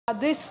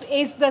This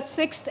is the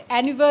 6th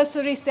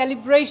anniversary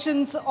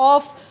celebrations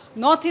of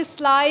Northeast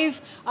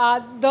Live,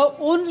 the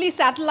only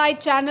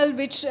satellite channel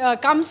which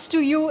comes to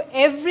you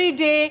every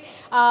day,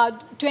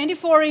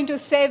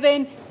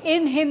 24/7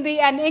 in Hindi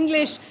and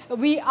English.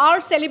 We are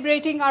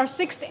celebrating our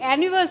 6th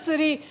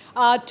anniversary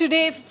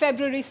today,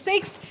 February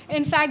 6th.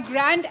 In fact,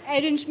 grand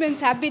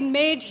arrangements have been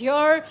made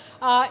here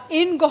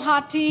in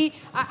Guwahati,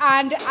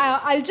 and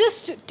I'll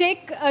just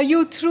take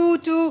you through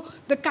to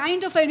the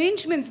kind of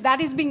arrangements that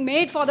is being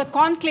made for the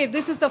conclave.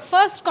 This is the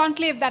first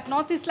conclave that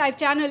Northeast Live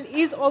channel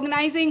is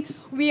organizing.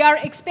 We are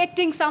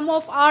expecting some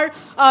of our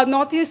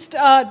Northeast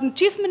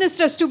chief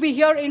ministers to be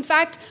here. In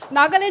fact,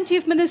 Nagaland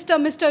Chief Minister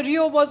Mr.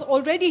 Rio was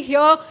already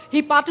here.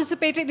 He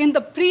participated in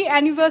the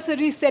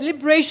pre-anniversary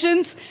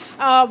celebrations.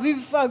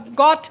 We've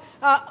got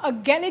a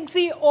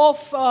galaxy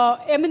of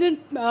eminent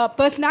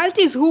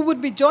personalities who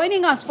would be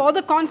joining us for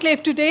the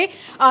conclave today.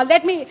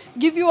 Let me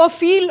give you a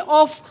feel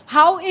of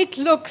how it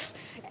looks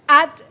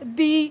at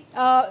the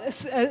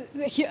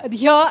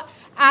here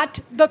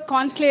at the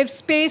conclave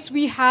space.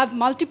 We have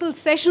multiple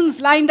sessions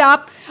lined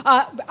up.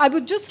 I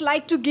would just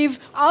like to give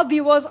our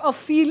viewers a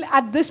feel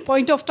at this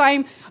point of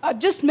time.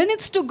 Just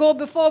minutes to go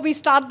before we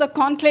start the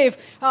conclave.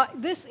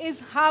 This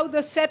is how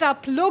the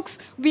setup looks.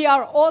 We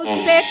are all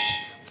set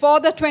for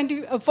the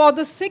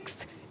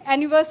 6th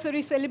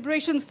anniversary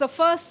celebrations, the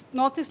first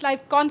Northeast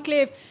Live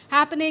conclave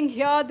happening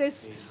here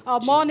this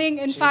morning.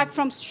 In fact,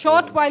 from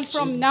short while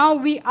from now,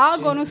 we are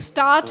going to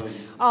start.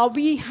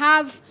 We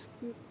have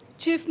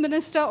Chief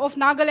Minister of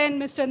Nagaland,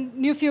 Mr.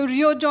 Nuffiu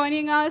Rio,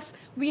 joining us.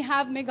 We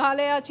have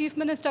Meghalaya Chief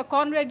Minister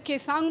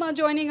𝗟𝗓𝗡𝗙𝗥𝗧𝗛𝗡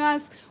joining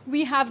us.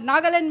 We have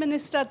Nagaland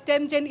Minister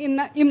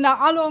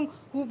𝗟𝗜𝗡𝗙𝗡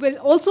who will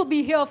also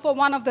be here for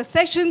one of the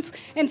sessions.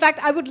 In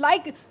fact, I would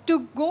like to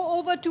go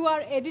over to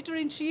our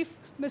Editor-in-Chief,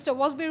 Mr.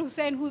 Wasbir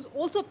Hussain, who's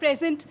also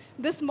present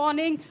this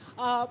morning.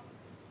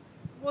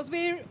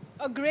 Wasbir,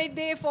 a great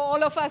day for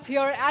all of us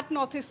here at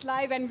Northeast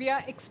Live, and we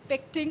are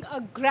expecting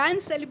a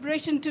grand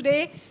celebration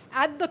today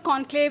at the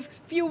conclave.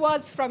 Few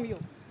words from you.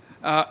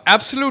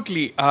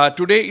 Absolutely.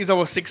 Today is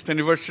our 6th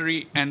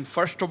anniversary, and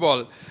first of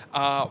all,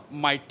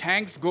 my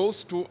thanks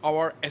goes to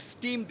our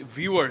esteemed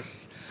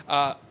viewers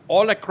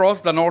all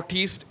across the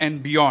Northeast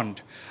and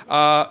beyond.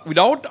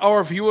 Without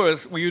our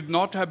viewers, we would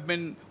not have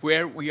been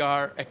where we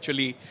are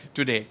actually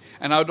today.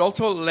 And I would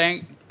also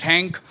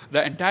thank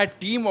the entire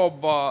team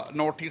of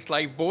Northeast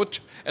Live, both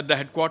at the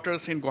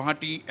headquarters in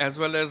Guwahati as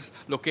well as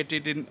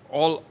located in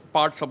all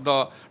parts of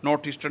the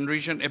northeastern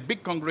region. A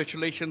big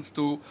congratulations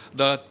to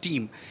the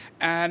team.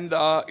 And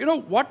you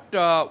know what,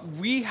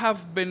 we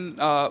have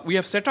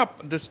set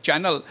up this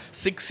channel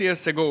 6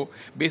 years ago,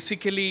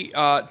 basically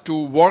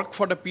to work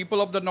for the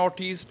people of the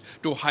Northeast,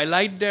 to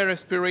highlight their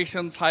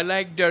aspirations,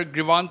 highlight their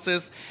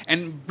grievances,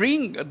 and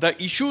bring the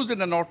issues in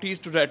the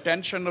Northeast to the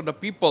attention of the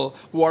people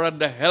who are at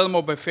the helm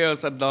of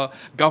affairs at the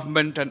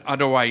government and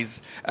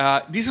otherwise.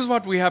 This is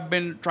what we have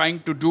been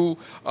trying to do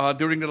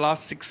during the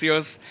last 6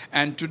 years.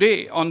 And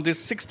today, on this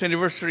 6th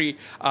anniversary,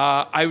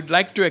 I would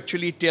like to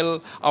actually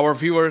tell our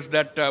viewers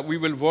that we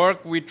will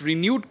work with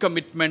renewed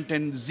commitment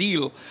and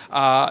zeal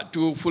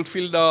to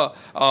fulfill the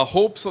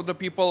hopes of the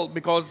people,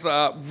 because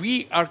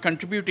we are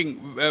contributing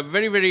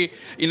very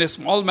in a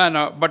small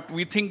manner, but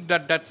we think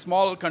that that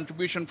small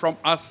contribution from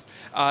us,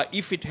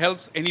 if it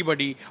helps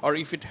anybody or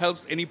if it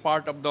helps any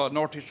part of the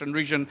northeastern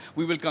region,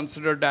 we will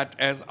consider that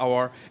as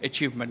our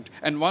achievement.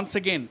 And once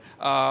again,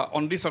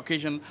 on this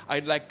occasion,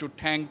 I'd like to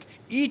thank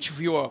each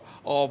viewer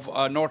of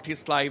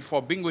Northeast Live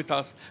for being with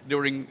us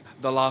during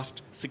the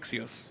last 6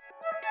 years.